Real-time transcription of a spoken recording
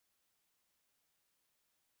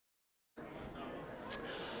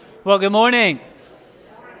Well, good morning.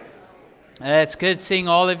 It's good seeing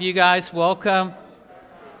all of you guys. Welcome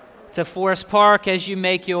to Forest Park. As you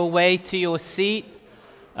make your way to your seat,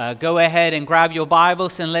 go ahead and grab your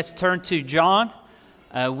Bibles and let's turn to John.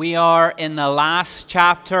 We are in the last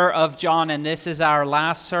chapter of John, and this is our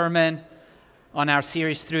last sermon on our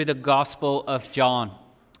series through the Gospel of John.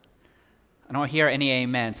 I don't hear any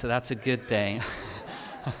amen, so that's a good thing.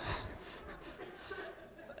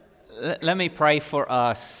 Let me pray for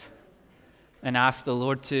us and ask the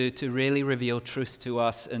Lord to really reveal truth to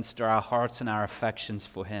us and stir our hearts and our affections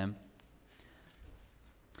for Him.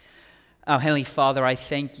 Our Heavenly Father, I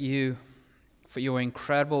thank you for your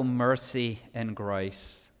incredible mercy and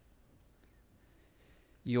grace.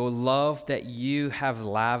 Your love that you have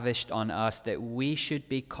lavished on us, that we should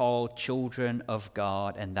be called children of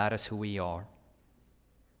God, and that is who we are.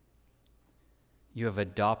 You have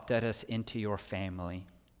adopted us into your family.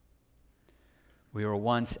 We were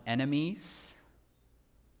once enemies,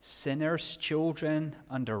 sinners, children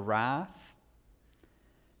under wrath,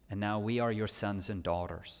 and now we are your sons and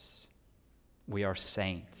daughters. We are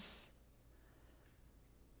saints,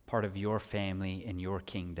 part of your family and your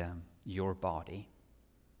kingdom, your body.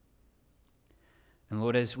 And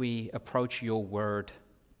Lord, as we approach your word,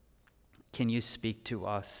 can you speak to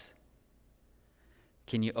us?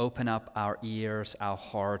 Can you open up our ears, our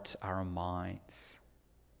hearts, our minds?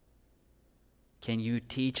 Can you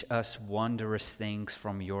teach us wondrous things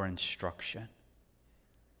from your instruction?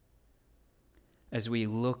 As we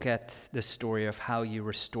look at the story of how you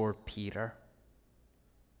restored Peter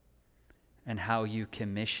and how you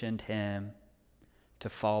commissioned him to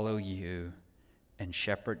follow you and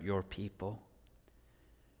shepherd your people,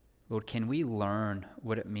 Lord, can we learn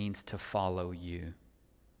what it means to follow you?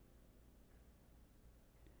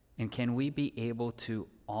 And can we be able to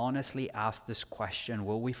honestly ask this question,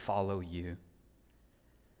 will we follow you?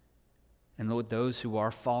 And Lord, those who are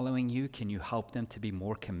following you, can you help them to be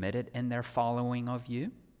more committed in their following of you?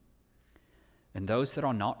 And those that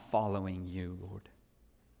are not following you, Lord,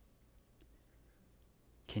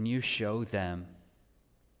 can you show them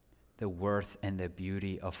the worth and the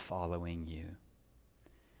beauty of following you?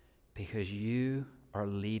 Because you are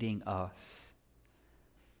leading us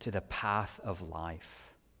to the path of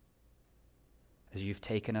life, as you've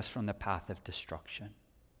taken us from the path of destruction.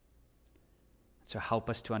 So help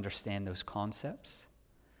us to understand those concepts.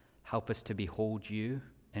 Help us to behold you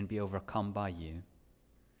and be overcome by you.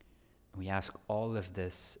 We ask all of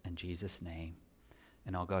this in Jesus' name.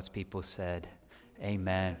 And all God's people said,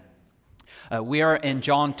 amen. We are in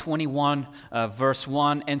John 21, verse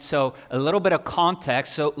 1. And so a little bit of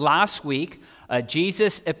context. So last week,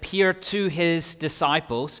 Jesus appeared to his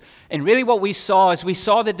disciples. And really what we saw is we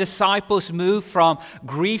saw the disciples move from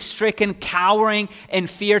grief-stricken, cowering in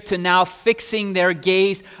fear to now fixing their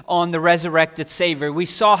gaze on the resurrected Savior. We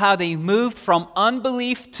saw how they moved from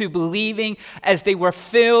unbelief to believing as they were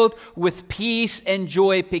filled with peace and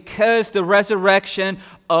joy because the resurrection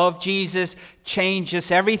of Jesus changes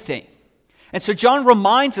everything. And so John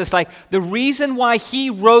reminds us, the reason why he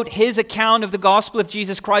wrote his account of the gospel of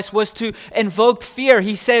Jesus Christ was to invoke fear.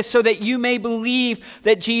 He says, so that you may believe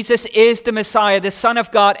that Jesus is the Messiah, the Son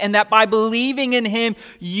of God, and that by believing in him,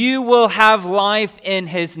 you will have life in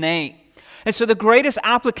his name. And so the greatest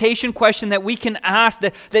application question that we can ask,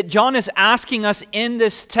 that John is asking us in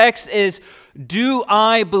this text is, do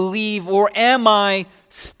I believe, or am I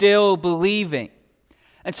still believing?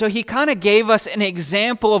 And so he kind of gave us an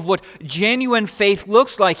example of what genuine faith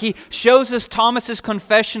looks like. He shows us Thomas's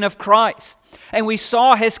confession of Christ. And we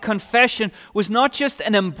saw his confession was not just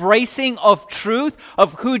an embracing of truth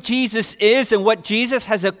of who Jesus is and what Jesus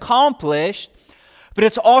has accomplished, but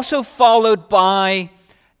it's also followed by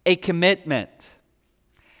a commitment.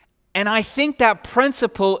 And I think that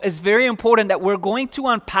principle is very important that we're going to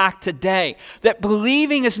unpack today. That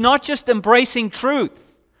believing is not just embracing truth,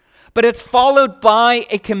 but it's followed by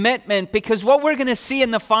a commitment, because what we're going to see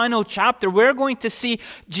in the final chapter, we're going to see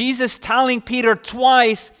Jesus telling Peter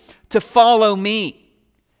twice to follow me.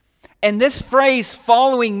 And this phrase,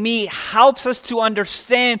 following me, helps us to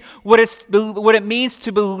understand what it means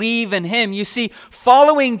to believe in him. You see,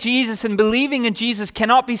 following Jesus and believing in Jesus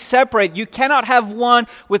cannot be separate. You cannot have one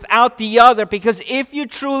without the other, because if you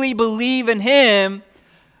truly believe in him,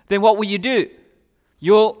 then what will you do?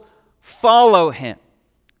 You'll follow him.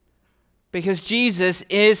 Because Jesus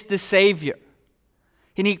is the Savior.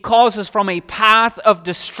 And he calls us from a path of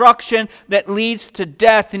destruction that leads to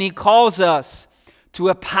death. And he calls us to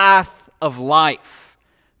a path of life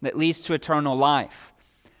that leads to eternal life.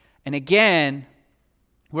 And again,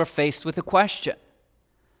 we're faced with a question.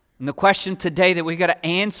 And the question today that we got to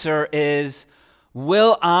answer is,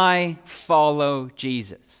 Will I follow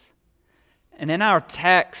Jesus? And in our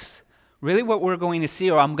text, really what we're going to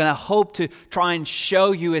see, or I'm going to hope to try and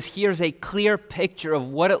show you, is here's a clear picture of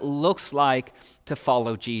what it looks like to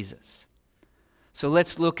follow Jesus. So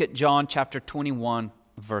let's look at John chapter 21,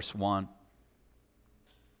 verse 1.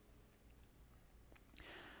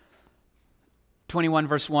 21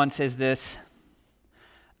 verse 1 says this: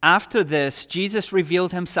 After this, Jesus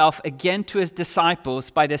revealed himself again to his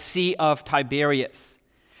disciples by the Sea of Tiberias.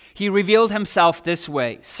 He revealed himself this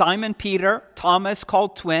way: Simon Peter, Thomas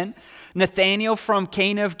called twin, Nathanael from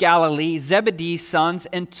Cana of Galilee, Zebedee's sons,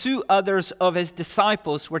 and 2 others of his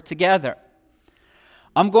disciples were together.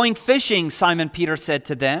 I'm going fishing, Simon Peter said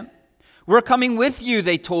to them. We're coming with you,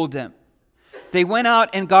 they told him. They went out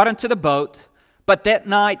and got into the boat, but that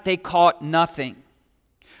night they caught nothing.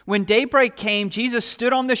 When daybreak came, Jesus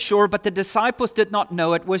stood on the shore, but the disciples did not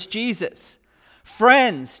know it was Jesus.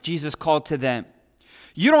 Friends, Jesus called to them,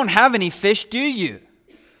 you don't have any fish, do you?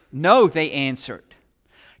 No, they answered.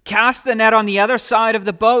 Cast the net on the other side of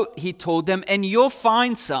the boat, he told them, and you'll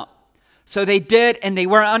find some. So they did, and they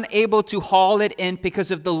were unable to haul it in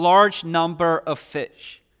because of the large number of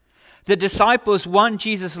fish. The disciples, one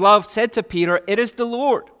Jesus loved, said to Peter, it is the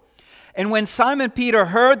Lord. And when Simon Peter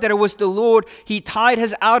heard that it was the Lord, he tied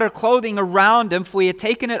his outer clothing around him, for he had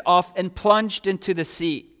taken it off, and plunged into the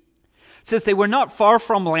sea. Since they were not far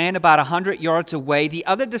from land, about 100 yards away, the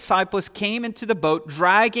other disciples came into the boat,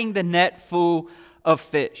 dragging the net full of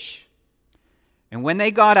fish. And when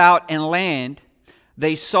they got out and land,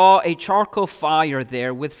 they saw a charcoal fire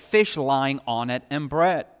there with fish lying on it and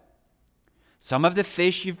bread. Some of the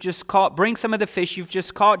fish you've just caught, bring some of the fish you've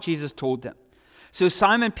just caught, Jesus told them. So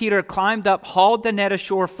Simon Peter climbed up, hauled the net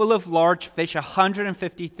ashore full of large fish,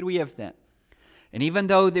 153 of them. And even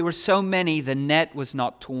though there were so many, the net was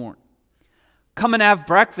not torn. Come and have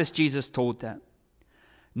breakfast, Jesus told them.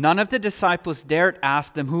 None of the disciples dared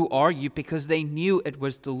ask them, who are you? Because they knew it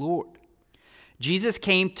was the Lord. Jesus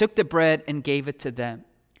came, took the bread, and gave it to them.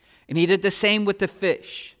 And he did the same with the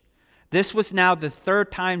fish. This was now the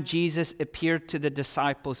 3rd time Jesus appeared to the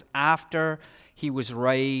disciples after he was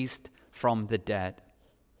raised from the dead.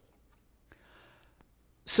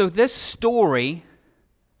 So this story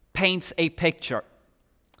paints a picture.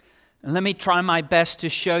 And let me try my best to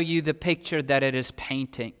show you the picture that it is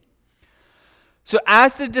painting. So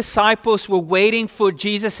as the disciples were waiting for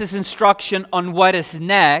Jesus' instruction on what is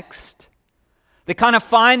next, they kind of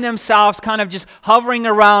find themselves kind of just hovering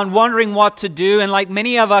around, wondering what to do. And like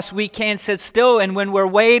many of us, we can't sit still. And when we're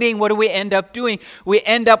waiting, what do we end up doing? We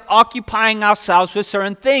end up occupying ourselves with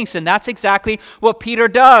certain things. And that's exactly what Peter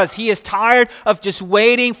does. He is tired of just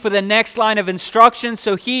waiting for the next line of instruction.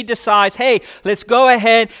 So he decides, hey, let's go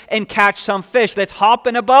ahead and catch some fish. Let's hop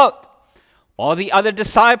in a boat. All the other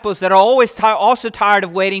disciples that are always also tired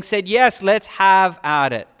of waiting said, yes, let's have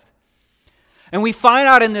at it. And we find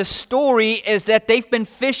out in this story is that they've been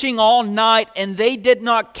fishing all night and they did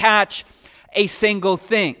not catch a single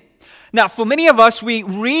thing. Now, for many of us, we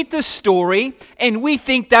read the story and we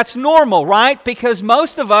think that's normal, right? Because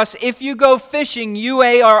most of us, if you go fishing, you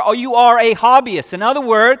are a hobbyist. In other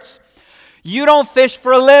words, you don't fish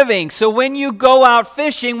for a living. So when you go out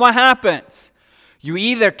fishing, what happens? You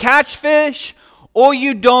either catch fish or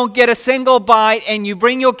you don't get a single bite, and you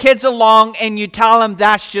bring your kids along and you tell them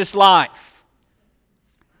that's just life.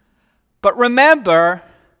 But remember,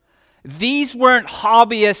 these weren't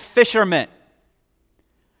hobbyist fishermen.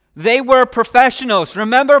 They were professionals.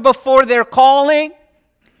 Remember, before their calling,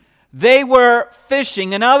 they were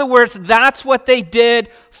fishing. In other words, that's what they did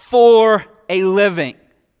for a living.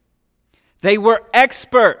 They were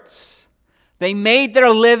experts. They made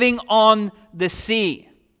their living on the sea.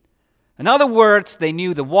 In other words, they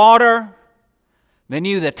knew the water. They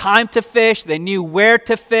knew the time to fish. They knew where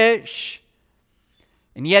to fish.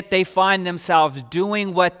 And yet they find themselves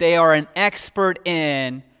doing what they are an expert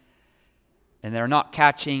in, and they're not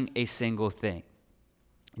catching a single thing.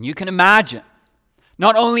 And you can imagine,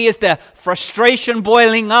 not only is the frustration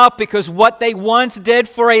boiling up because what they once did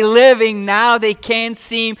for a living, now they can't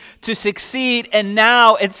seem to succeed, and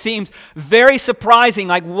now it seems very surprising.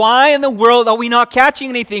 Like, why in the world are we not catching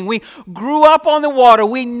anything? We grew up on the water.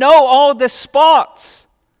 We know all the spots.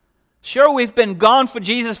 Sure, we've been gone for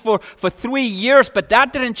Jesus for 3 years, but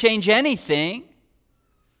that didn't change anything.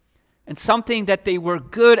 And something that they were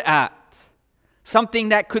good at, something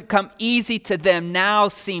that could come easy to them, now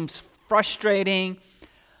seems frustrating,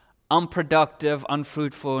 unproductive,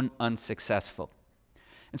 unfruitful, and unsuccessful.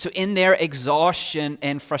 And so in their exhaustion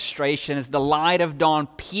and frustration, as the light of dawn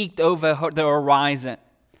peeked over the horizon,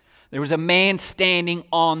 there was a man standing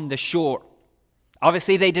on the shore.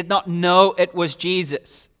 Obviously, they did not know it was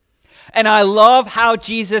Jesus. And I love how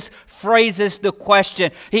Jesus phrases the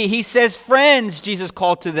question. He says, friends, Jesus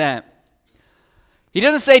called to them. He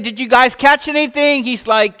doesn't say, did you guys catch anything? He's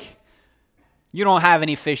like, you don't have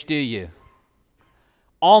any fish, do you?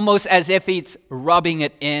 Almost as if he's rubbing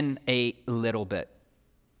it in a little bit.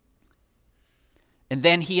 And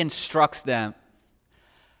then he instructs them,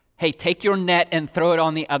 hey, take your net and throw it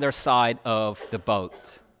on the other side of the boat.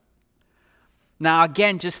 Now,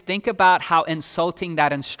 again, just think about how insulting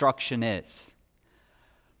that instruction is.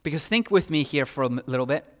 Because think with me here for a little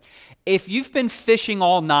bit. If you've been fishing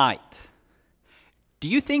all night, do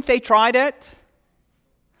you think they tried it?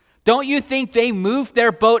 Don't you think they moved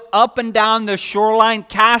their boat up and down the shoreline,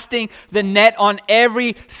 casting the net on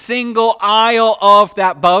every single aisle of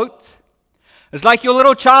that boat? It's like your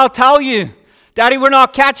little child tell you, Daddy, we're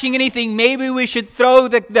not catching anything. Maybe we should throw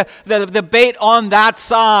the bait on that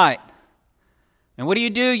side. And what do?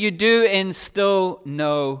 You do and still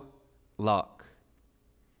no luck.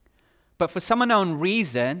 But for some unknown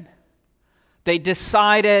reason, they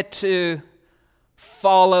decided to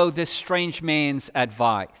follow this strange man's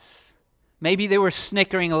advice. Maybe they were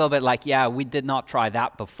snickering a little bit like, yeah, we did not try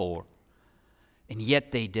that before. And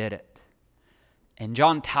yet they did it. And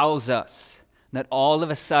John tells us that all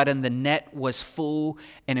of a sudden the net was full,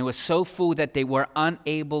 and it was so full that they were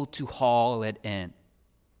unable to haul it in.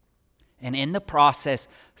 And in the process,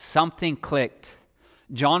 something clicked.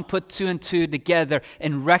 John put two and two together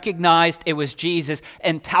and recognized it was Jesus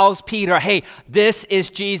and tells Peter, hey, this is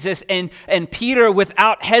Jesus. And Peter,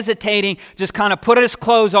 without hesitating, just kind of put his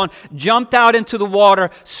clothes on, jumped out into the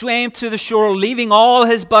water, swam to the shore, leaving all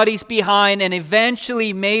his buddies behind, and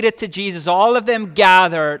eventually made it to Jesus. All of them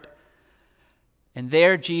gathered. And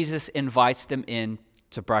there Jesus invites them in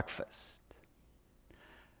to breakfast.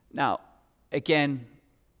 Now, again,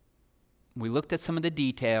 we looked at some of the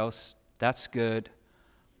details. That's good.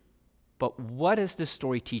 But what is this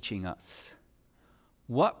story teaching us?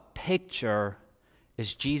 What picture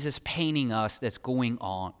is Jesus painting us that's going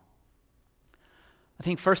on? I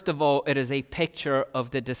think, first of all, it is a picture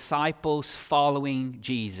of the disciples following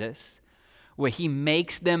Jesus, where he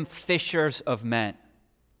makes them fishers of men.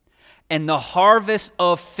 And the harvest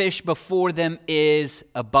of fish before them is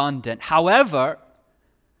abundant. However,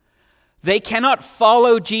 they cannot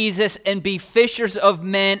follow Jesus and be fishers of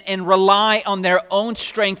men and rely on their own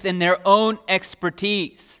strength and their own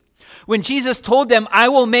expertise. When Jesus told them, I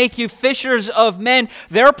will make you fishers of men,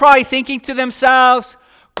 they're probably thinking to themselves,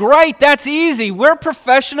 great, that's easy. We're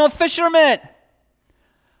professional fishermen.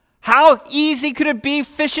 How easy could it be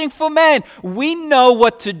fishing for men? We know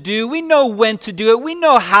what to do. We know when to do it. We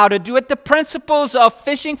know how to do it. The principles of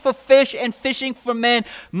fishing for fish and fishing for men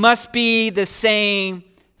must be the same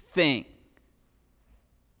thing.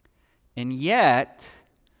 And yet,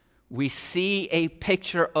 we see a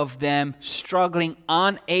picture of them struggling,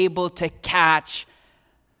 unable to catch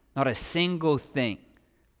not a single thing.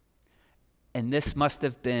 And this must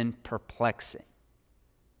have been perplexing,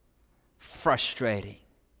 frustrating.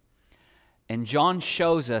 And John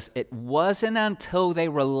shows us it wasn't until they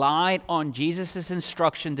relied on Jesus'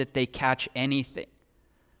 instruction that they catch anything.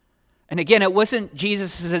 And again, it wasn't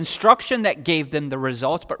Jesus' instruction that gave them the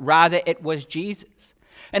results, but rather it was Jesus.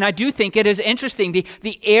 And I do think it is interesting.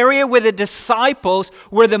 The area where the disciples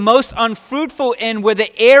were the most unfruitful in were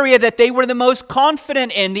the area that they were the most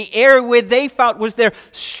confident in, the area where they felt was their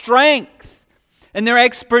strength and their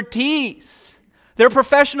expertise. They're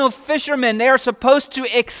professional fishermen. They are supposed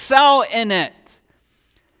to excel in it.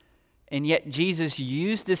 And yet Jesus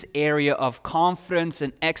used this area of confidence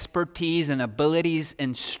and expertise and abilities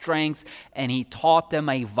and strengths, and he taught them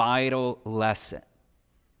a vital lesson.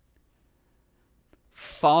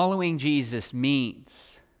 Following Jesus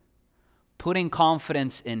means putting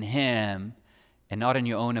confidence in him and not in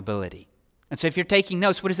your own ability. And so if you're taking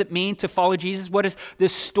notes, what does it mean to follow Jesus? What is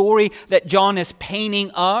this story that John is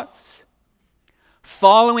painting us?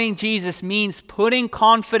 Following Jesus means putting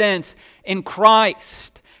confidence in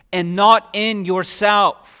Christ and not in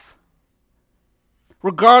yourself.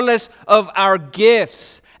 Regardless of our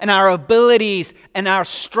gifts and our abilities and our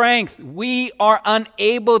strength, we are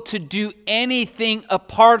unable to do anything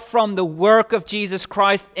apart from the work of Jesus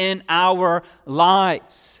Christ in our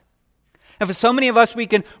lives. And for so many of us, we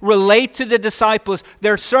can relate to the disciples.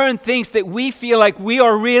 There are certain things that we feel like we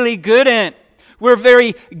are really good in. We're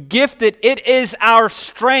very gifted. It is our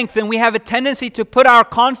strength, and we have a tendency to put our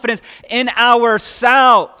confidence in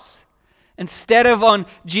ourselves instead of on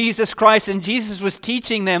Jesus Christ. And Jesus was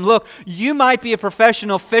teaching them, look, you might be a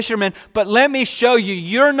professional fisherman, but let me show you,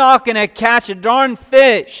 you're not going to catch a darn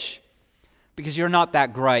fish Because you're not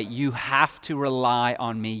that great. You have to rely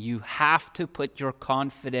on me. You have to put your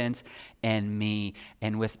confidence in me.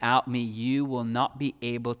 And without me, you will not be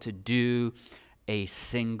able to do a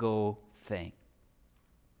single thing.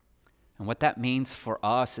 And what that means for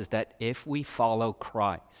us is that if we follow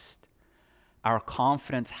Christ, our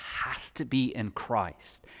confidence has to be in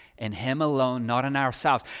Christ, in Him alone, not in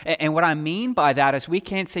ourselves. And what I mean by that is we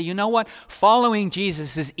can't say, you know what, following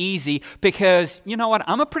Jesus is easy because, you know what,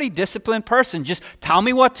 I'm a pretty disciplined person. Just tell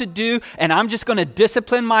me what to do and I'm just going to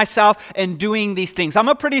discipline myself in doing these things. I'm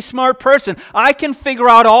a pretty smart person. I can figure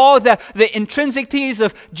out all the intrinsicies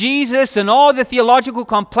of Jesus and all the theological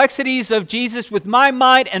complexities of Jesus with my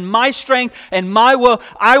mind and my strength and my will.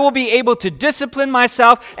 I will be able to discipline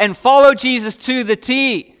myself and follow Jesus to the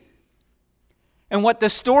T. And what the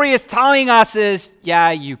story is telling us is,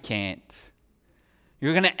 yeah, you can't.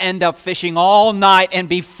 You're going to end up fishing all night and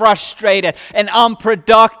be frustrated and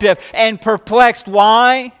unproductive and perplexed.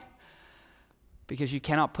 Why? Because you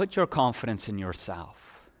cannot put your confidence in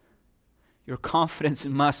yourself. Your confidence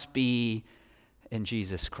must be in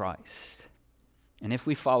Jesus Christ. And if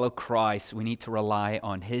we follow Christ, we need to rely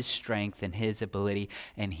on His strength and His ability,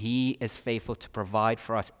 and He is faithful to provide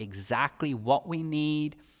for us exactly what we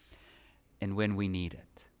need and when we need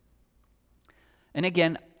it. And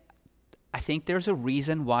again, I think there's a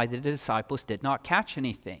reason why the disciples did not catch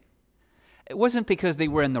anything. It wasn't because they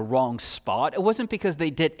were in the wrong spot. It wasn't because they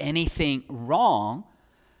did anything wrong.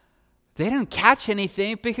 They didn't catch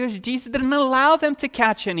anything because Jesus didn't allow them to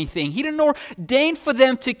catch anything. He didn't ordain for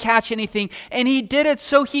them to catch anything. And He did it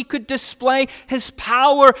so He could display His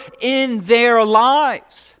power in their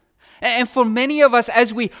lives. And for many of us,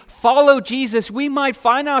 as we follow Jesus, we might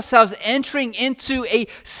find ourselves entering into a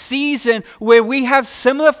season where we have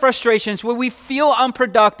similar frustrations, where we feel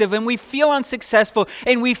unproductive and we feel unsuccessful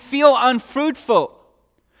and we feel unfruitful.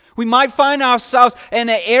 We might find ourselves in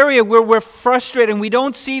an area where we're frustrated and we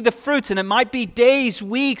don't see the fruits, and it might be days,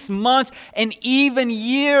 weeks, months, and even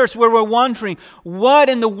years where we're wondering, what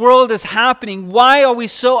in the world is happening? Why are we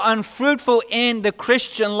so unfruitful in the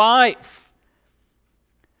Christian life?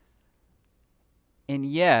 And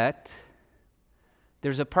yet,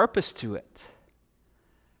 there's a purpose to it.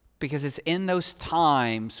 Because it's in those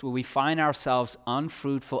times where we find ourselves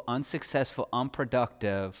unfruitful, unsuccessful,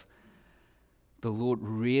 unproductive, the Lord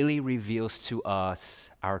really reveals to us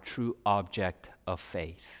our true object of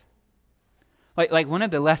faith. Like one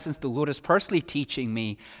of the lessons the Lord is personally teaching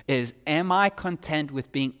me is, am I content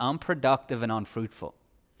with being unproductive and unfruitful?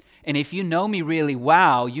 And if you know me really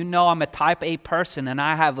well, you know I'm a type A person and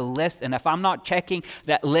I have a list. And if I'm not checking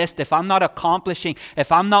that list, if I'm not accomplishing,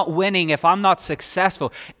 if I'm not winning, if I'm not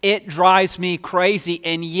successful, it drives me crazy.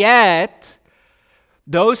 And yet,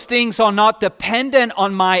 those things are not dependent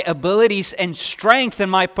on my abilities and strength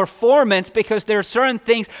and my performance, because there are certain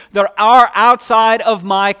things that are outside of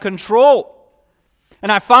my control.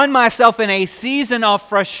 And I find myself in a season of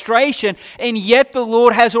frustration, and yet the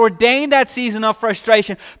Lord has ordained that season of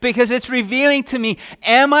frustration because it's revealing to me,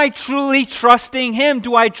 am I truly trusting Him?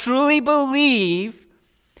 Do I truly believe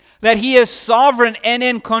that He is sovereign and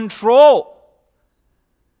in control?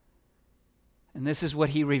 And this is what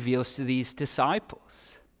He reveals to these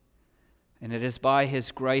disciples. And it is by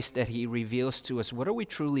His grace that He reveals to us, what are we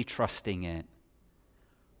truly trusting in?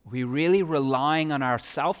 Are we really relying on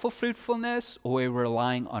ourselves for fruitfulness, or are we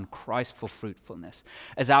relying on Christ for fruitfulness?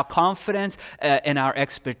 Is our confidence in our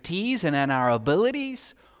expertise and in our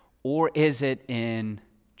abilities, or is it in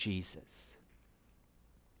Jesus?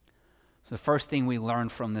 So the first thing we learn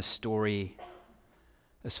from this story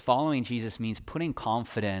is following Jesus means putting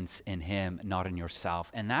confidence in Him, not in yourself.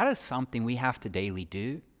 And that is something we have to daily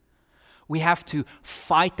do. We have to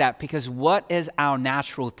fight that, because what is our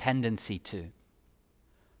natural tendency to?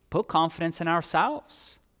 Put confidence in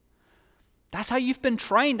ourselves. That's how you've been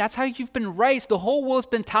trained. That's how you've been raised. The whole world's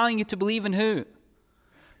been telling you to believe in who?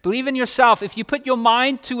 Believe in yourself. If you put your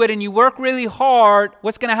mind to it and you work really hard,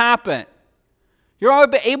 what's going to happen? You're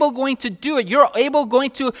going to do it. You're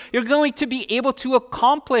going to be able to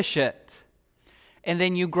accomplish it. And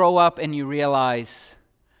then you grow up and you realize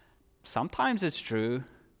sometimes it's true,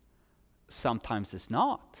 sometimes it's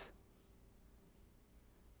not.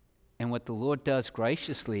 And what the Lord does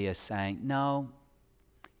graciously is saying, no,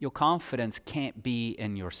 your confidence can't be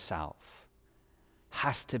in yourself.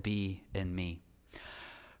 Has to be in me.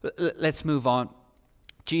 Let's move on.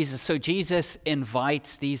 Jesus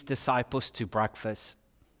invites these disciples to breakfast.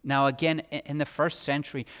 Now again, in the first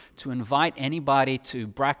century, to invite anybody to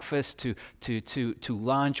breakfast, to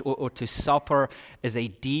lunch, or to supper is a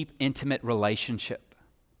deep, intimate relationship.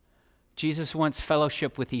 Jesus wants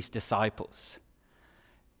fellowship with His disciples.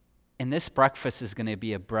 And this breakfast is going to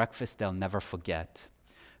be a breakfast they'll never forget.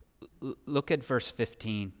 Look at verse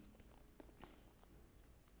 15.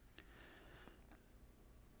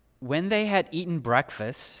 When they had eaten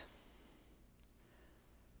breakfast,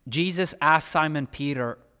 Jesus asked Simon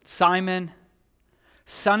Peter, "Simon,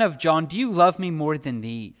 son of John, do you love me more than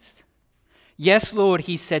these?" "Yes, Lord,"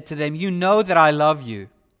 he said to them, "you know that I love you."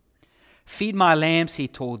 "Feed my lambs," he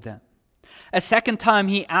told them. A second time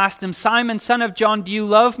he asked him, "Simon, son of John, do you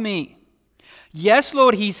love me?" "Yes,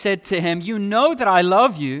 Lord," he said to him, "you know that I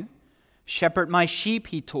love you." "Shepherd my sheep,"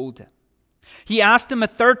 he told him. He asked him a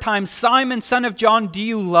third time, "Simon, son of John, do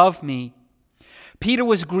you love me?" Peter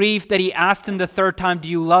was grieved that he asked him the third time, "Do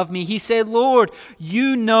you love me?" He said, "Lord,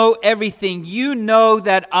 you know everything. You know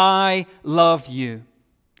that I love you."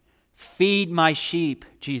 "Feed my sheep,"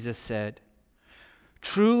 Jesus said.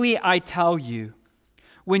 "Truly I tell you,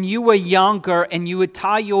 when you were younger and you would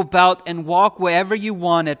tie your belt and walk wherever you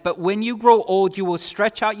wanted, but when you grow old, you will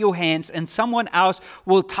stretch out your hands and someone else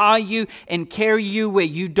will tie you and carry you where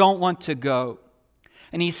you don't want to go."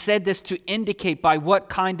 And he said this to indicate by what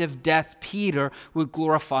kind of death Peter would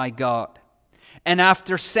glorify God. And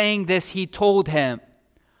after saying this, he told him,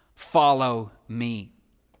 "Follow me."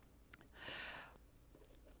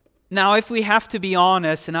 Now, if we have to be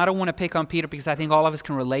honest, and I don't want to pick on Peter because I think all of us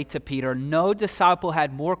can relate to Peter, no disciple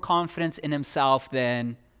had more confidence in himself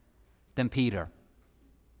than Peter.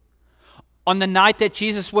 On the night that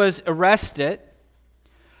Jesus was arrested,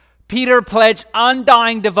 Peter pledged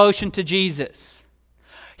undying devotion to Jesus.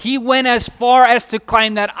 He went as far as to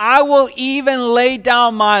claim that, "I will even lay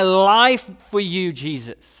down my life for you,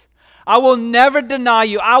 Jesus. I will never deny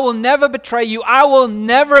you. I will never betray you. I will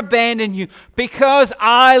never abandon you because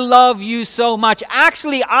I love you so much.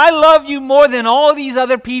 Actually, I love you more than all these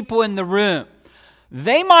other people in the room.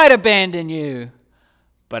 They might abandon you,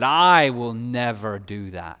 but I will never do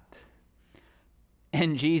that."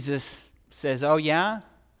 And Jesus says, "Oh yeah?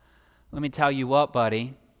 Let me tell you what,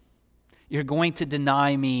 buddy. You're going to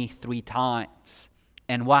deny me 3 times.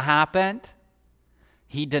 And what happened?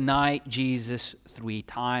 He denied Jesus 3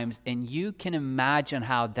 times. And you can imagine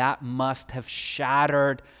how that must have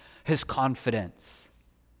shattered his confidence.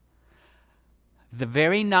 The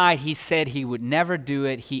very night he said he would never do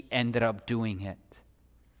it, he ended up doing it.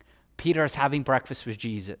 Peter is having breakfast with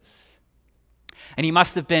Jesus. And he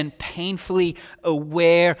must have been painfully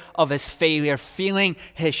aware of his failure, feeling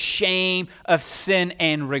his shame of sin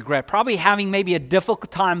and regret, probably having maybe a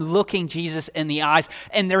difficult time looking Jesus in the eyes.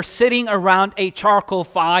 And they're sitting around a charcoal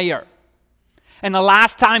fire. And the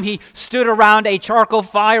last time he stood around a charcoal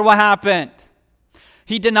fire, what happened?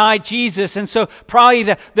 He denied Jesus. And so probably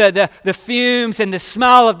the fumes and the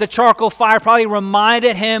smell of the charcoal fire probably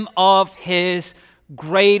reminded him of his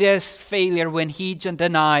greatest failure when he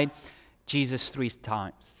denied Jesus 3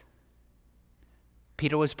 times.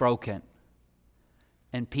 Peter was broken,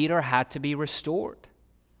 and Peter had to be restored.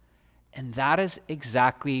 And that is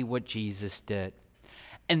exactly what Jesus did.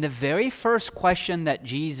 And the very first question that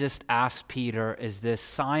Jesus asked Peter is this: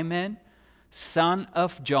 "Simon, son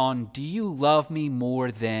of John, do you love me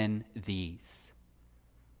more than these?"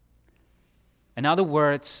 In other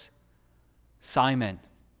words, Simon,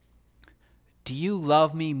 do you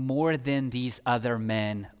love me more than these other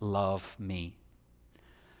men love me?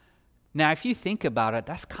 Now, if you think about it,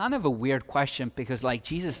 that's kind of a weird question because, like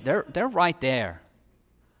Jesus, they're right there.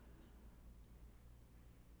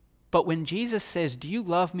 But when Jesus says, "Do you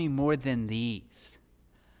love me more than these?"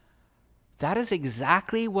 that is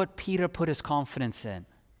exactly what Peter put his confidence in.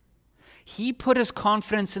 He put his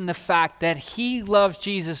confidence in the fact that he loves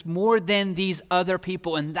Jesus more than these other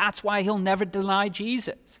people, and that's why he'll never deny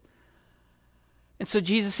Jesus. And so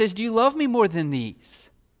Jesus says, "Do you love me more than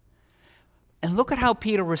these?" And look at how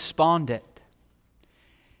Peter responded.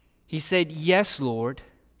 He said, "Yes, Lord,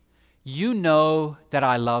 you know that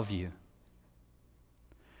I love you."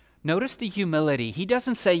 Notice the humility. He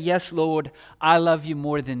doesn't say, "Yes, Lord, I love you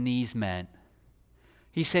more than these men."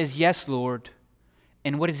 He says, "Yes, Lord."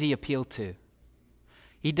 And what does he appeal to?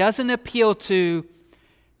 He doesn't appeal to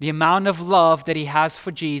the amount of love that he has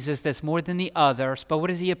for Jesus that's more than the others, but what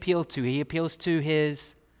does he appeal to? He appeals to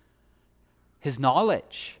his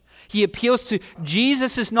knowledge. He appeals to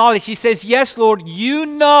Jesus' knowledge. He says, "Yes, Lord, you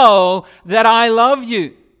know that I love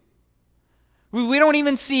you." We don't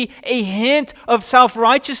even see a hint of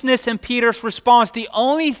self-righteousness in Peter's response. The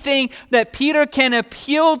only thing that Peter can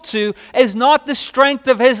appeal to is not the strength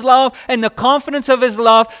of his love and the confidence of his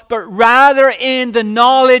love, but rather in the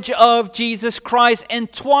knowledge of Jesus Christ. And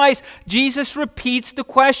twice, Jesus repeats the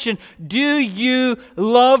question, do you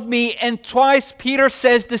love me? And twice, Peter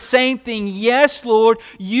says the same thing, yes, Lord,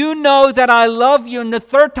 you know that I love you. And the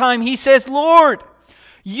third time, he says, Lord,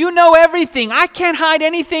 you know everything. I can't hide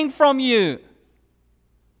anything from you.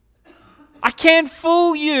 I can't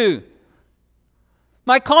fool you.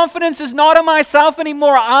 My confidence is not in myself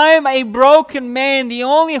anymore. I am a broken man. The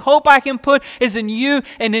only hope I can put is in you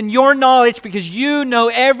and in your knowledge, because you know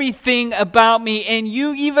everything about me and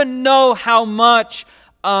you even know how much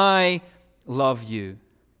I love you.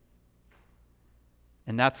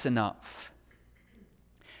 And that's enough.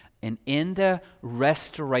 And in the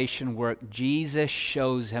restoration work, Jesus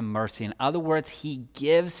shows him mercy. In other words, he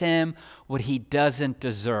gives him what he doesn't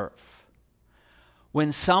deserve.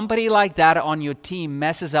 When somebody like that on your team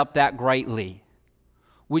messes up that greatly,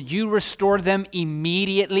 would you restore them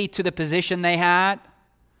immediately to the position they had?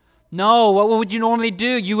 No. What would you normally do?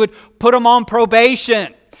 You would put them on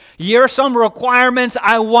probation. Here are some requirements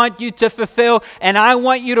I want you to fulfill, and I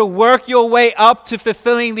want you to work your way up to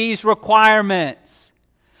fulfilling these requirements.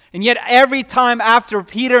 And yet every time after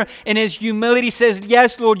Peter in his humility says,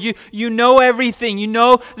 yes, Lord, you know everything. You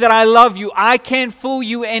know that I love you. I can't fool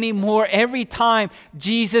you anymore. Every time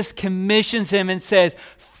Jesus commissions him and says,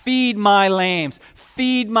 feed my lambs,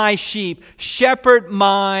 feed my sheep, shepherd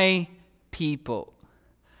my people.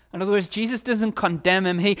 In other words, Jesus doesn't condemn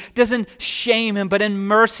him. He doesn't shame him. But in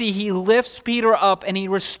mercy, he lifts Peter up and he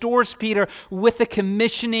restores Peter with the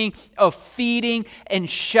commissioning of feeding and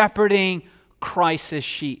shepherding Christ's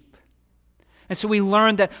sheep. And so we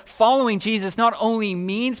learned that following Jesus not only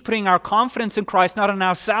means putting our confidence in Christ, not in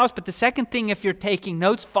ourselves, but the second thing, if you're taking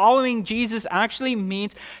notes, following Jesus actually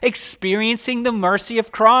means experiencing the mercy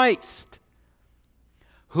of Christ.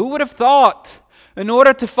 Who would have thought, in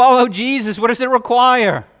order to follow Jesus, what does it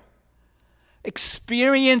require?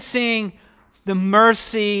 Experiencing the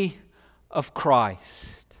mercy of Christ.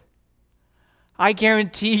 I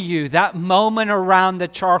guarantee you that moment around the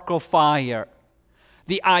charcoal fire,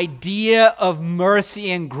 the idea of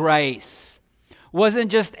mercy and grace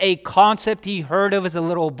wasn't just a concept he heard of as a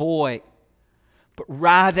little boy, but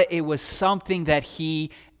rather it was something that he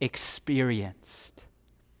experienced.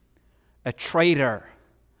 A traitor,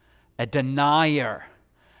 a denier,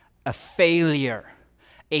 a failure,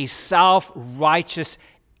 a self-righteous,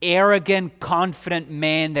 arrogant, confident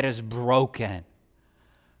man that is broken.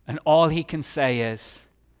 And all he can say is,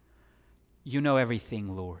 you know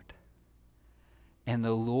everything, Lord. And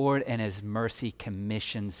the Lord in his mercy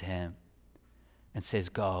commissions him and says,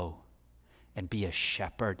 go and be a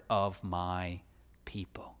shepherd of my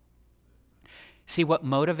people. See, what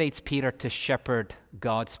motivates Peter to shepherd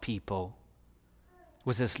God's people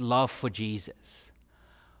was his love for Jesus.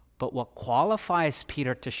 But what qualifies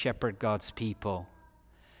Peter to shepherd God's people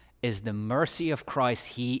is the mercy of Christ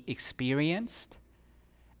he experienced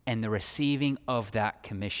and the receiving of that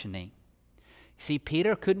commissioning. See,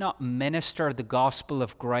 Peter could not minister the gospel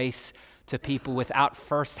of grace to people without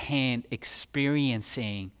firsthand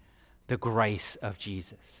experiencing the grace of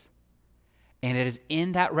Jesus. And it is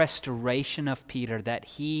in that restoration of Peter that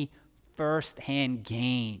he firsthand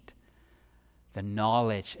gained the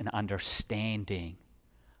knowledge and understanding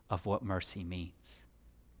of what mercy means.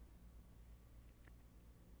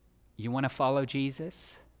 You want to follow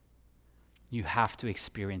Jesus? You have to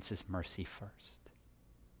experience his mercy first.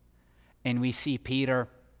 And we see Peter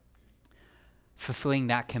fulfilling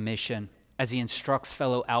that commission as he instructs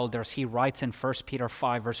fellow elders. He writes in 1 Peter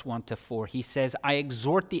 5, verse 1-4, he says, I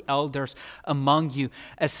exhort the elders among you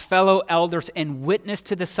as fellow elders and witness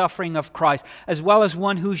to the suffering of Christ, as well as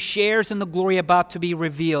one who shares in the glory about to be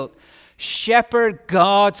revealed. Shepherd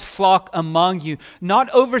God's flock among you,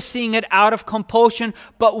 not overseeing it out of compulsion,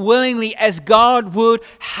 but willingly as God would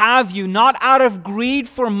have you, not out of greed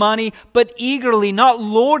for money, but eagerly, not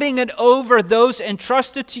lording it over those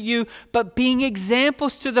entrusted to you, but being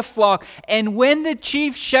examples to the flock. And when the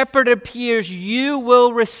chief shepherd appears, you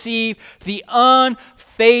will receive the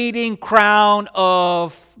unfading crown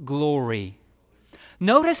of glory.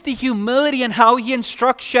 Notice the humility in how he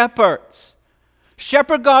instructs shepherds.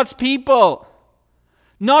 Shepherd God's people.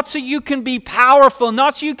 Not so you can be powerful,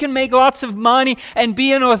 not so you can make lots of money and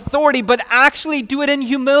be an authority, but actually do it in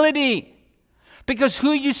humility. Because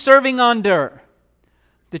who are you serving under?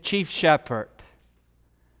 The chief shepherd.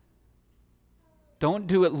 Don't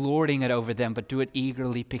do it lording it over them, but do it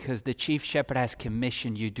eagerly, because the chief shepherd has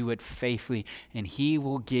commissioned you. Do it faithfully, and he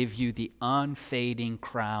will give you the unfading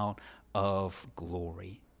crown of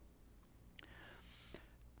glory.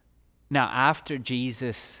 Now, after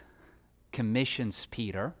Jesus commissions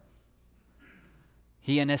Peter,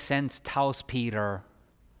 he in a sense tells Peter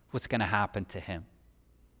what's going to happen to him.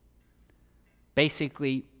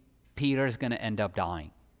 Basically, Peter is going to end up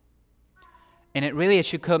dying. And it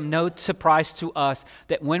should come no surprise to us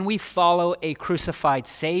that when we follow a crucified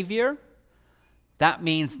Savior, that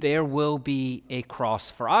means there will be a cross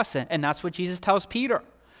for us. And that's what Jesus tells Peter.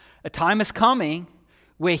 A time is coming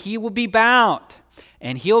where he will be bound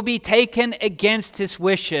and he'll be taken against his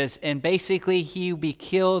wishes, and basically he'll be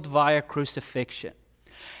killed via crucifixion.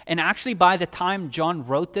 And actually, by the time John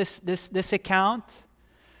wrote this account,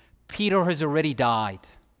 Peter has already died.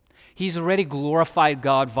 He's already glorified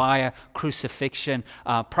God via crucifixion,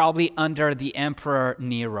 probably under the Emperor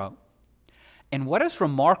Nero. And what is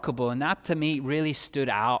remarkable, and that to me really stood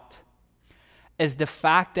out, is the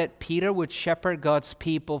fact that Peter would shepherd God's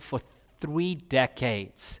people for 3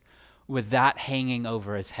 decades with that hanging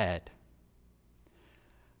over his head.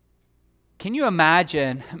 Can you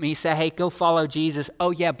imagine me say, hey, go follow Jesus.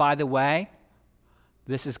 Oh yeah, by the way,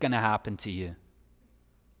 this is going to happen to you.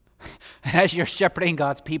 And as you're shepherding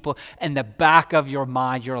God's people, in the back of your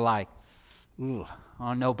mind, you're like, ooh, I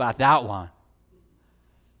don't know about that one.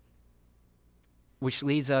 Which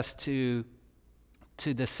leads us to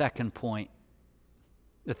the second point,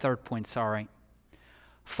 the third point, sorry.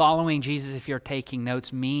 Following Jesus, if you're taking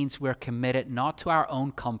notes, means we're committed not to our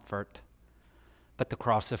own comfort, but the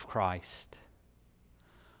cross of Christ.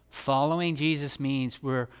 Following Jesus means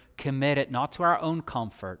we're committed not to our own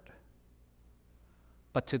comfort,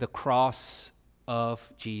 but to the cross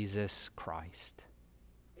of Jesus Christ.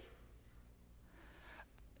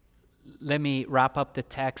 Let me wrap up the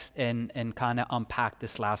text and kind of unpack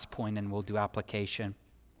this last point, and we'll do application.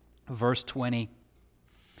 Verse 20.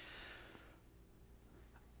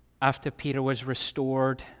 After Peter was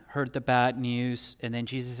restored, heard the bad news, and then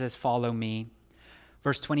Jesus says, follow me.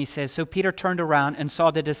 Verse 20 says, so Peter turned around and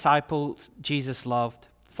saw the disciples Jesus loved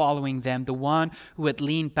following them, the one who had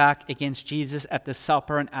leaned back against Jesus at the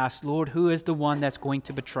supper and asked, Lord, who is the one that's going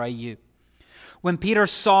to betray you? When Peter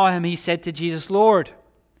saw him, he said to Jesus, Lord,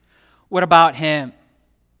 what about him?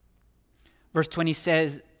 Verse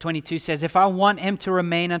 22 says, if I want him to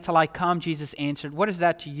remain until I come, Jesus answered, what is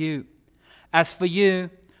that to you? As for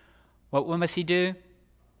you, what must he do?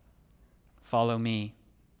 Follow me.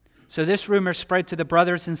 So this rumor spread to the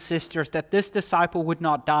brothers and sisters that this disciple would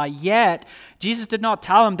not die. Yet, Jesus did not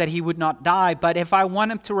tell him that he would not die. But if I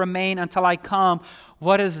want him to remain until I come,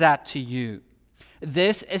 what is that to you?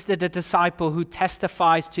 This is the disciple who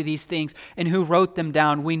testifies to these things and who wrote them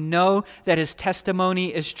down. We know that his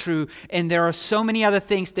testimony is true. And there are so many other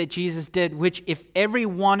things that Jesus did, which if every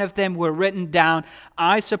one of them were written down,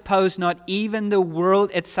 I suppose not even the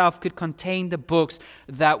world itself could contain the books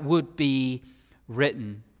that would be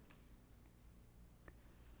written.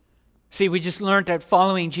 See, we just learned that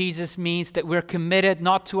following Jesus means that we're committed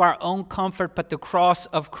not to our own comfort, but the cross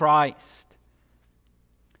of Christ.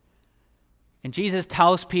 And Jesus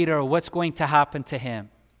tells Peter what's going to happen to him.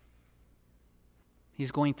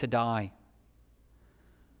 He's going to die.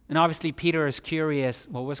 And obviously Peter is curious,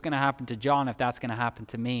 well, what's going to happen to John if that's going to happen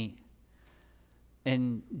to me?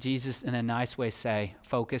 And Jesus, in a nice way, say,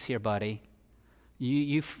 focus here, buddy.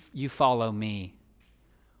 You follow me.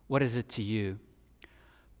 What is it to you?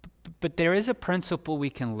 But there is a principle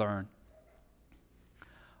we can learn.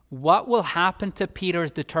 What will happen to Peter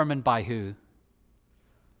is determined by who?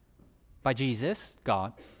 By Jesus,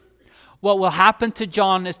 God. What will happen to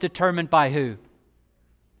John is determined by who?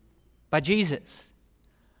 By Jesus.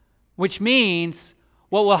 Which means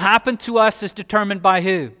what will happen to us is determined by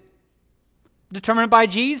who? Determined by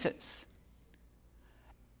Jesus.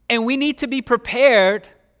 And we need to be prepared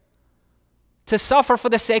to suffer for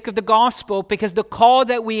the sake of the gospel, because the call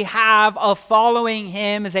that we have of following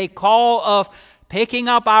him is a call of picking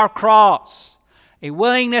up our cross, a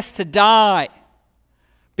willingness to die,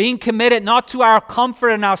 being committed not to our comfort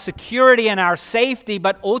and our security and our safety,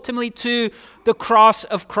 but ultimately to the cross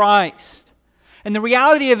of Christ. And the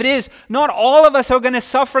reality of it is, not all of us are going to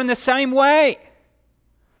suffer in the same way.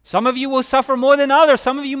 Some of you will suffer more than others.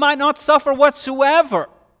 Some of you might not suffer whatsoever.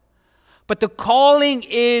 But the calling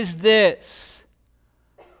is this: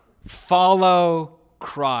 follow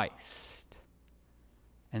Christ.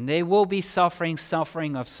 And they will be suffering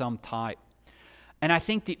of some type. And I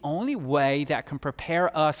think the only way that can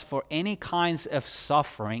prepare us for any kinds of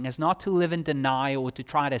suffering is not to live in denial or to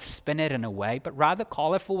try to spin it in a way, but rather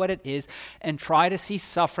call it for what it is and try to see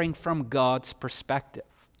suffering from God's perspective.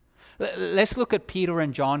 Let's look at Peter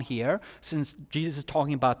and John here, since Jesus is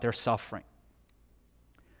talking about their suffering.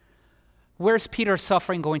 Where's Peter's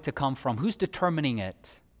suffering going to come from? Who's determining it?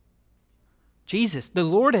 Jesus, the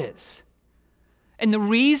Lord is. And the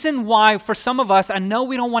reason why, for some of us, I know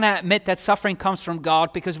we don't want to admit that suffering comes from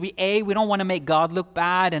God because we don't want to make God look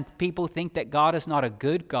bad and people think that God is not a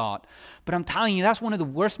good God. But I'm telling you, that's one of the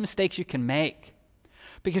worst mistakes you can make.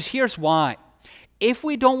 Because here's why. If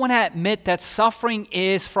we don't want to admit that suffering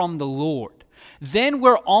is from the Lord, then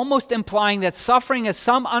we're almost implying that suffering is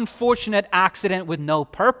some unfortunate accident with no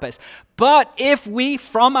purpose. But if we,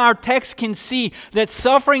 from our text, can see that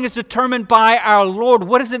suffering is determined by our Lord,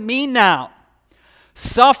 what does it mean now?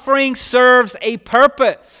 Suffering serves a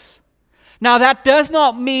purpose. Now, that does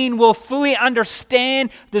not mean we'll fully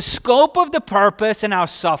understand the scope of the purpose in our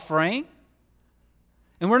suffering.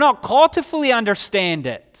 And we're not called to fully understand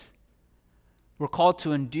it. We're called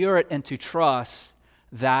to endure it and to trust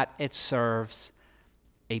that it serves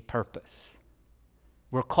a purpose.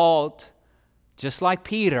 We're called, just like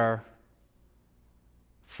Peter,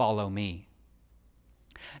 follow me.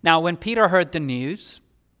 Now, when Peter heard the news,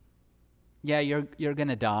 you're going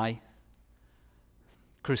to die,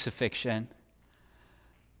 crucifixion,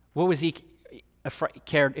 what was he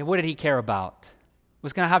cared? What did he care about?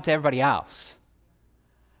 What's going to happen to everybody else?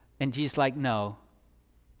 And Jesus like, no,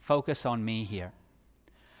 focus on me here.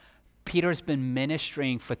 Peter's been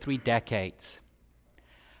ministering for 3 decades.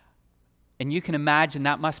 And you can imagine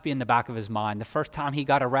that must be in the back of his mind. The first time he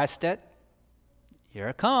got arrested, here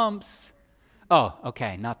it comes. Oh,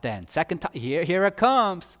 okay, not then. Second time, here it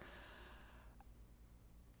comes.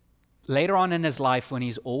 Later on in his life, when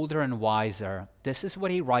he's older and wiser, this is what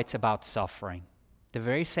he writes about suffering. The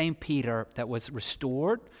very same Peter that was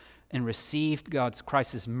restored and received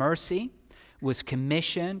Christ's mercy, was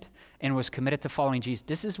commissioned and was committed to following Jesus.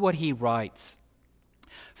 This is what he writes.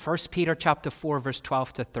 1 Peter chapter 4, verse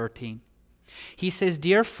 12 to 13. He says,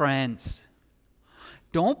 "Dear friends,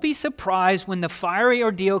 don't be surprised when the fiery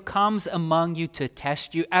ordeal comes among you to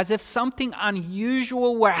test you, as if something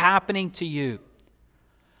unusual were happening to you.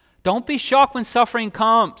 Don't be shocked when suffering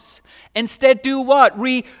comes. Instead, do what?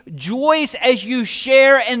 Rejoice as you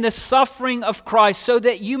share in the suffering of Christ, so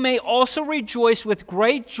that you may also rejoice with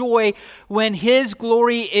great joy when His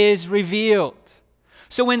glory is revealed."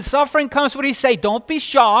 So when suffering comes, what do you say? Don't be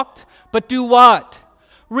shocked, but do what?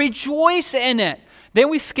 Rejoice in it. Then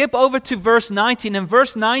we skip over to verse 19. In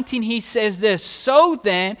verse 19, he says this, "So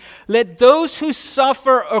then, let those who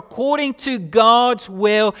suffer according to God's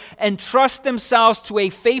will entrust themselves to a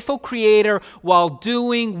faithful Creator while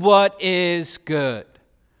doing what is good."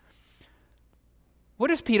 What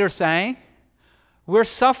is Peter saying? We're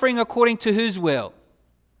suffering according to whose will?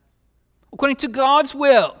 According to God's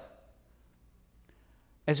will.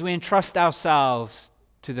 As we entrust ourselves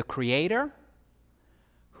to the Creator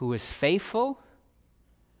who is faithful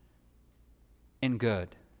and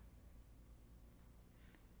good.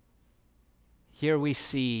 Here we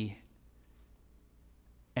see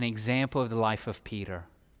an example of the life of Peter,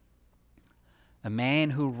 a man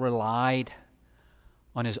who relied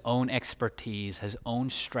on his own expertise, his own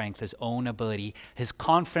strength, his own ability. His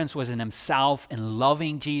confidence was in himself and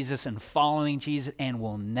loving Jesus and following Jesus and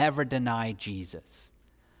will never deny Jesus.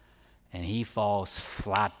 And he falls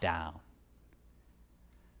flat down.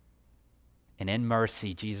 And in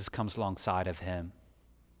mercy, Jesus comes alongside of him,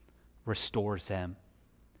 restores him,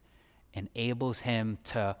 enables him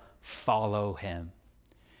to follow him,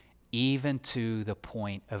 even to the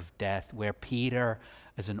point of death, where Peter,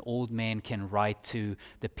 as an old man, can write to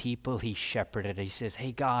the people he shepherded. He says,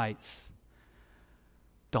 "Hey guys,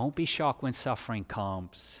 don't be shocked when suffering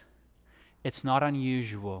comes. It's not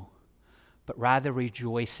unusual, but rather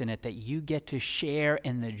rejoice in it, that you get to share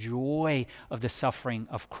in the joy of the suffering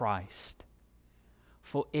of Christ.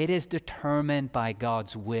 For it is determined by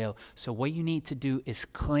God's will." So what you need to do is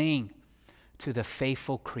cling to the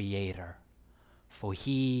faithful Creator, for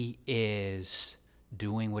He is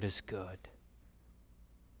doing what is good.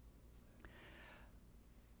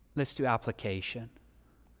 Let's do application.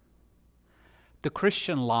 The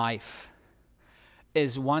Christian life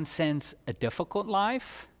is, one sense, a difficult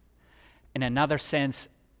life, in another sense,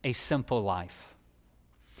 a simple life.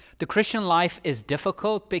 The Christian life is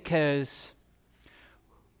difficult because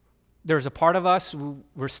there's a part of us,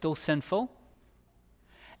 we're still sinful,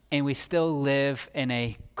 and we still live in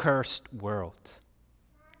a cursed world.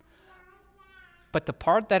 But the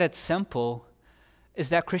part that it's simple is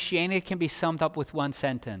that Christianity can be summed up with one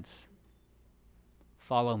sentence: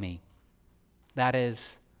 follow me. That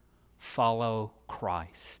is, follow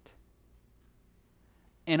Christ.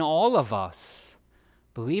 And all of us,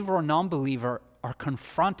 believer or non-believer, are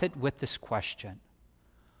confronted with this question: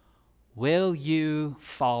 will you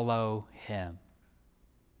follow him?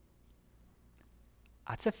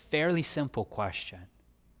 That's a fairly simple question,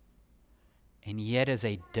 and yet is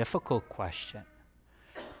a difficult question.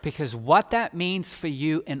 Because what that means for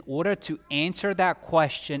you in order to answer that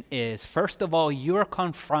question is, first of all, you're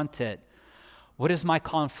confronted. What is my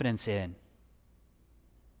confidence in?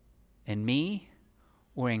 In me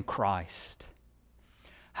or in Christ?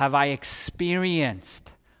 Have I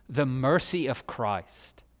experienced the mercy of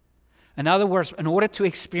Christ? In other words, in order to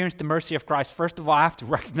experience the mercy of Christ, first of all, I have to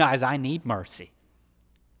recognize I need mercy.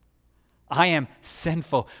 I am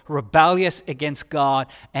sinful, rebellious against God,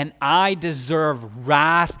 and I deserve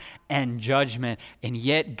wrath and judgment, and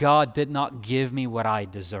yet God did not give me what I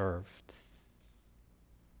deserved.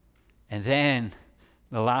 And then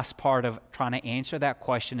the last part of trying to answer that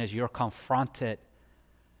question is you're confronted.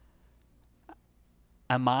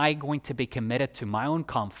 Am I going to be committed to my own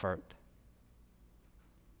comfort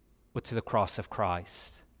or to the cross of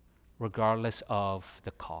Christ, regardless of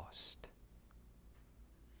the cost?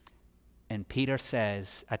 And Peter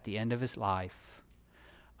says at the end of his life,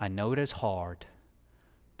 I know it is hard,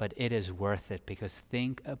 but it is worth it, because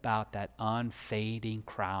think about that unfading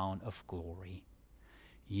crown of glory.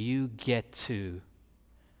 You get to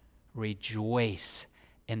rejoice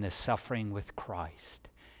in the suffering with Christ.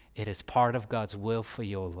 It is part of God's will for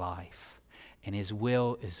your life. And his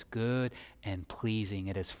will is good and pleasing.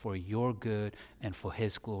 It is for your good and for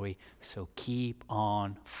his glory. So keep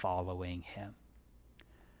on following him.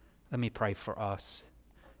 Let me pray for us,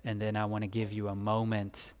 and then I want to give you a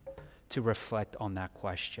moment to reflect on that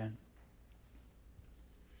question.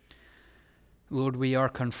 Lord, we are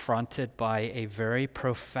confronted by a very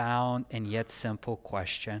profound and yet simple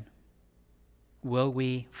question. Will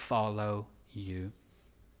we follow you?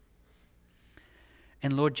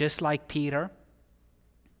 And Lord, just like Peter,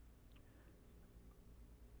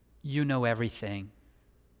 you know everything.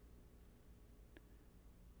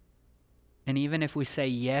 And even if we say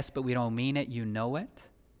yes, but we don't mean it, you know it.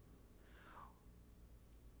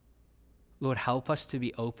 Lord, help us to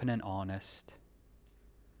be open and honest.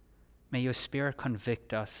 May your Spirit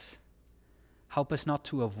convict us. Help us not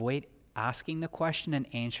to avoid asking the question and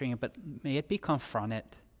answering it, but may it be confronted.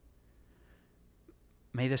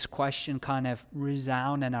 May this question kind of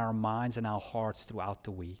resound in our minds and our hearts throughout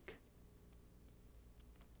the week.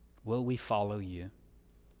 Will we follow you?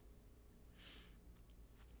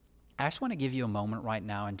 I just want to give you a moment right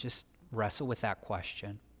now and just wrestle with that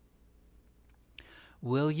question.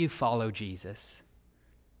 Will you follow Jesus?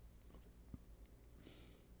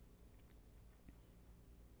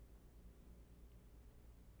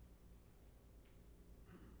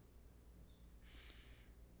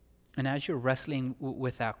 And as you're wrestling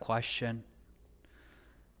with that question,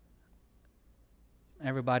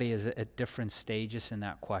 everybody is at different stages in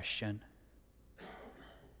that question.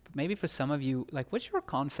 But maybe for some of you, like, what's your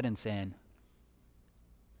confidence in?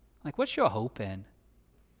 Like, what's your hope in?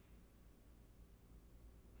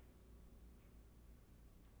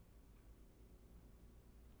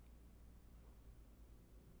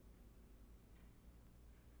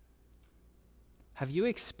 Have you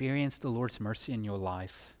experienced the Lord's mercy in your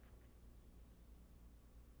life?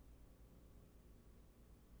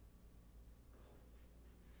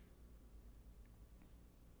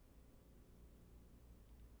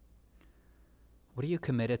 What are you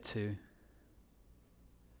committed to?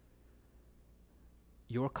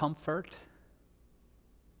 Your comfort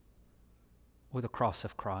or the cross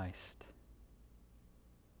of Christ?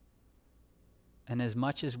 And as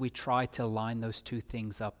much as we try to line those two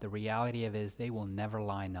things up, the reality of it is they will never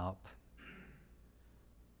line up.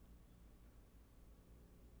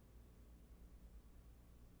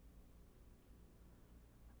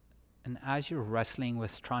 And as you're wrestling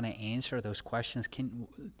with trying to answer those questions, can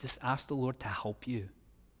just ask the Lord to help you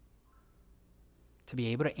to be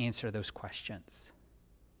able to answer those questions,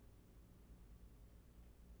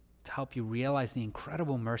 to help you realize the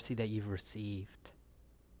incredible mercy that you've received.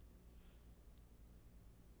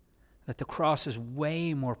 That the cross is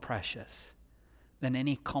way more precious than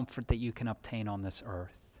any comfort that you can obtain on this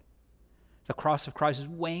earth. The cross of Christ is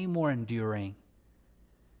way more enduring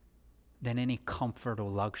than any comfort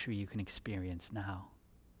or luxury you can experience now.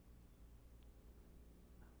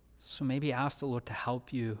 So maybe ask the Lord to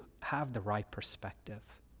help you have the right perspective.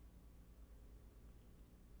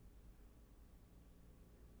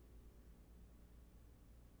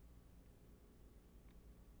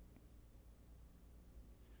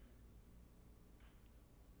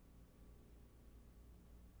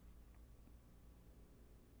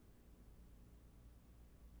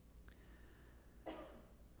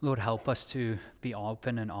 Lord, help us to be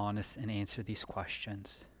open and honest and answer these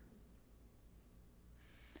questions.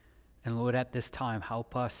 And Lord, at this time,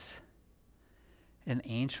 help us in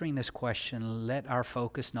answering this question. Let our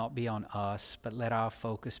focus not be on us, but let our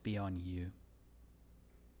focus be on you.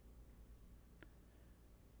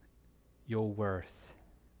 Your worth,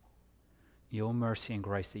 your mercy and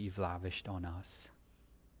grace that you've lavished on us.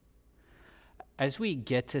 As we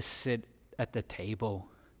get to sit at the table,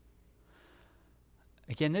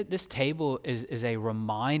 again, this table is a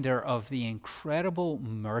reminder of the incredible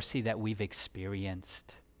mercy that we've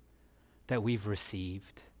experienced, that we've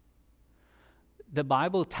received. The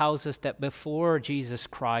Bible tells us that before Jesus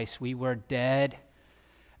Christ, we were dead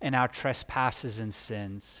in our trespasses and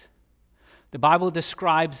sins. The Bible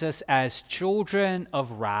describes us as children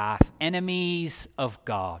of wrath, enemies of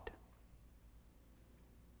God.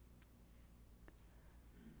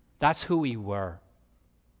 That's who we were.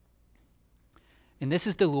 And this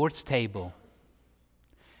is the Lord's table.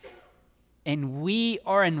 And we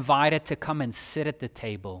are invited to come and sit at the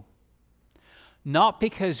table. Not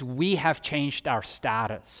because we have changed our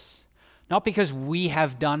status. Not because we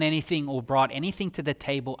have done anything or brought anything to the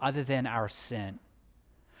table other than our sin.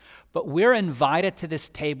 But we're invited to this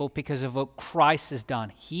table because of what Christ has done.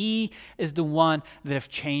 He is the one that has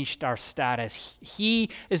changed our status. He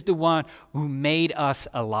is the one who made us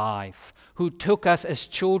alive, who took us as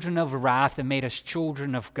children of wrath and made us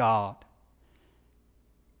children of God.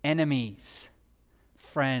 Enemies,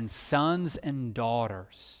 friends, sons and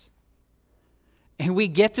daughters. And we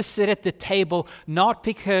get to sit at the table not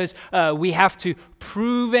because we have to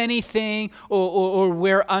prove anything or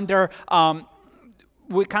we're under...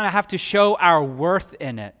 we kind of have to show our worth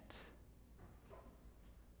in it.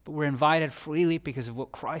 But we're invited freely because of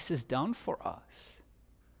what Christ has done for us.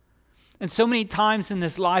 And so many times in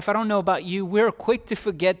this life, I don't know about you, we're quick to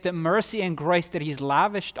forget the mercy and grace that He's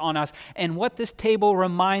lavished on us. And what this table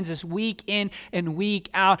reminds us week in and week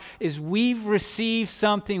out is we've received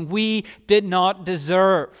something we did not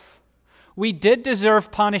deserve. We did deserve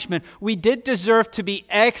punishment. We did deserve to be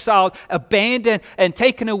exiled, abandoned, and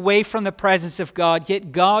taken away from the presence of God.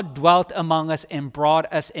 Yet God dwelt among us and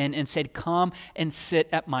brought us in and said, "Come and sit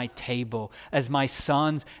at my table as my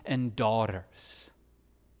sons and daughters."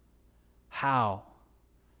 How?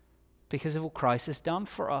 Because of what Christ has done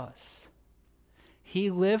for us. He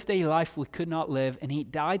lived a life we could not live, and He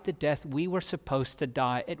died the death we were supposed to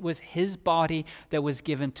die. It was His body that was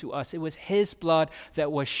given to us. It was His blood that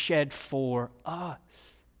was shed for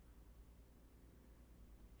us.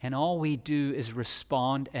 And all we do is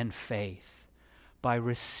respond in faith by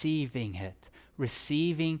receiving it,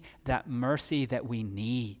 receiving that mercy that we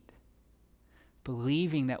need,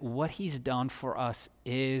 believing that what He's done for us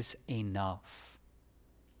is enough.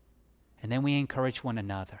 And then we encourage one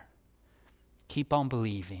another. Keep on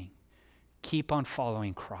believing. Keep on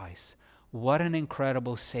following Christ. What an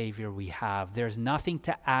incredible Savior we have. There's nothing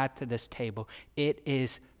to add to this table. It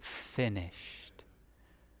is finished.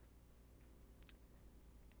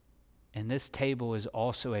 And this table is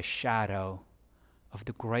also a shadow of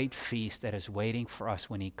the great feast that is waiting for us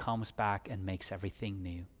when He comes back and makes everything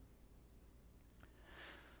new.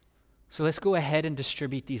 So let's go ahead and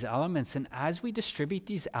distribute these elements. And as we distribute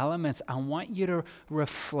these elements, I want you to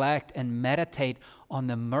reflect and meditate on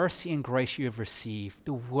the mercy and grace you have received,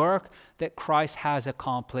 the work that Christ has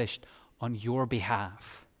accomplished on your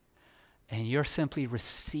behalf. And you're simply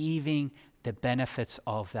receiving the benefits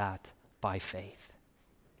of that by faith.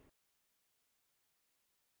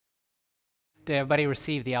 Did everybody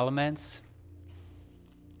receive the elements?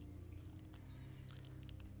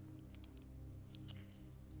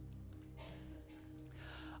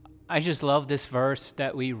 I just love this verse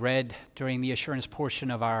that we read during the assurance portion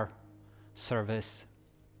of our service.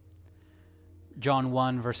 John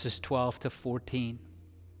 1, verses 12 to 14.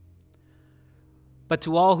 But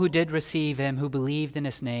to all who did receive Him, who believed in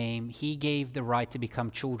His name, He gave the right to become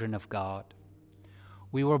children of God.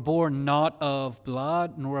 We were born not of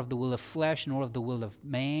blood, nor of the will of flesh, nor of the will of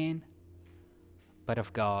man, but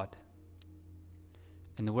of God.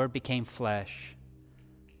 And the Word became flesh,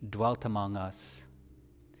 dwelt among us.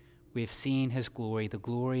 We have seen His glory, the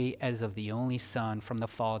glory as of the only Son from the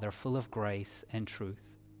Father, full of grace and truth.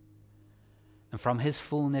 And from His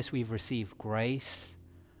fullness we've received grace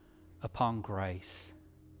upon grace.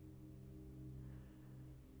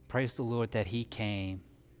 Praise the Lord that He came,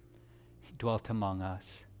 He dwelt among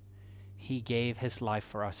us. He gave His life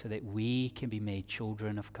for us so that we can be made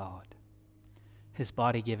children of God. His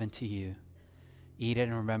body given to you. Eat it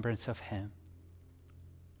in remembrance of Him.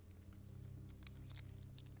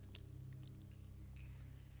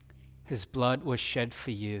 His blood was shed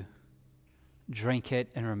for you. Drink it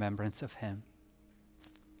in remembrance of him.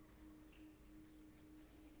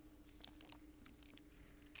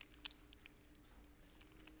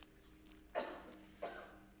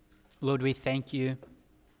 Lord, we thank you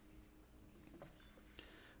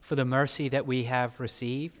for the mercy that we have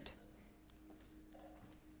received.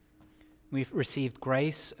 We've received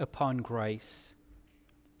grace upon grace.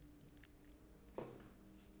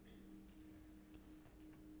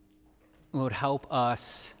 Lord, help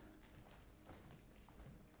us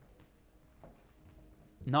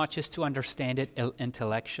not just to understand it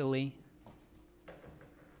intellectually,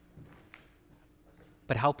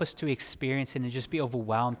 but help us to experience it and just be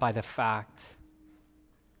overwhelmed by the fact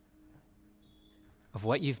of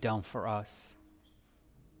what you've done for us.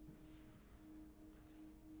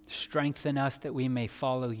 Strengthen us that we may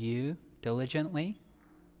follow you diligently.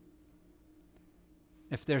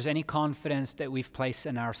 If there's any confidence that we've placed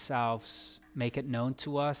in ourselves, make it known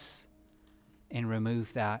to us and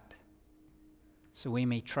remove that so we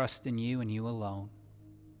may trust in you and you alone.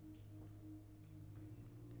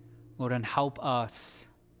 Lord, and help us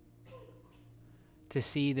to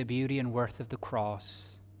see the beauty and worth of the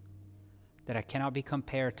cross, that it cannot be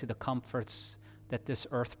compared to the comforts that this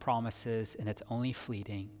earth promises, and it's only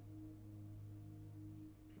fleeting.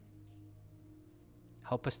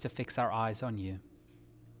 Help us to fix our eyes on you.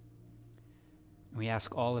 We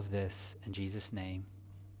ask all of this in Jesus' name.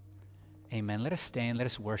 Amen. Let us stand. Let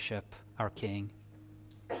us worship our King.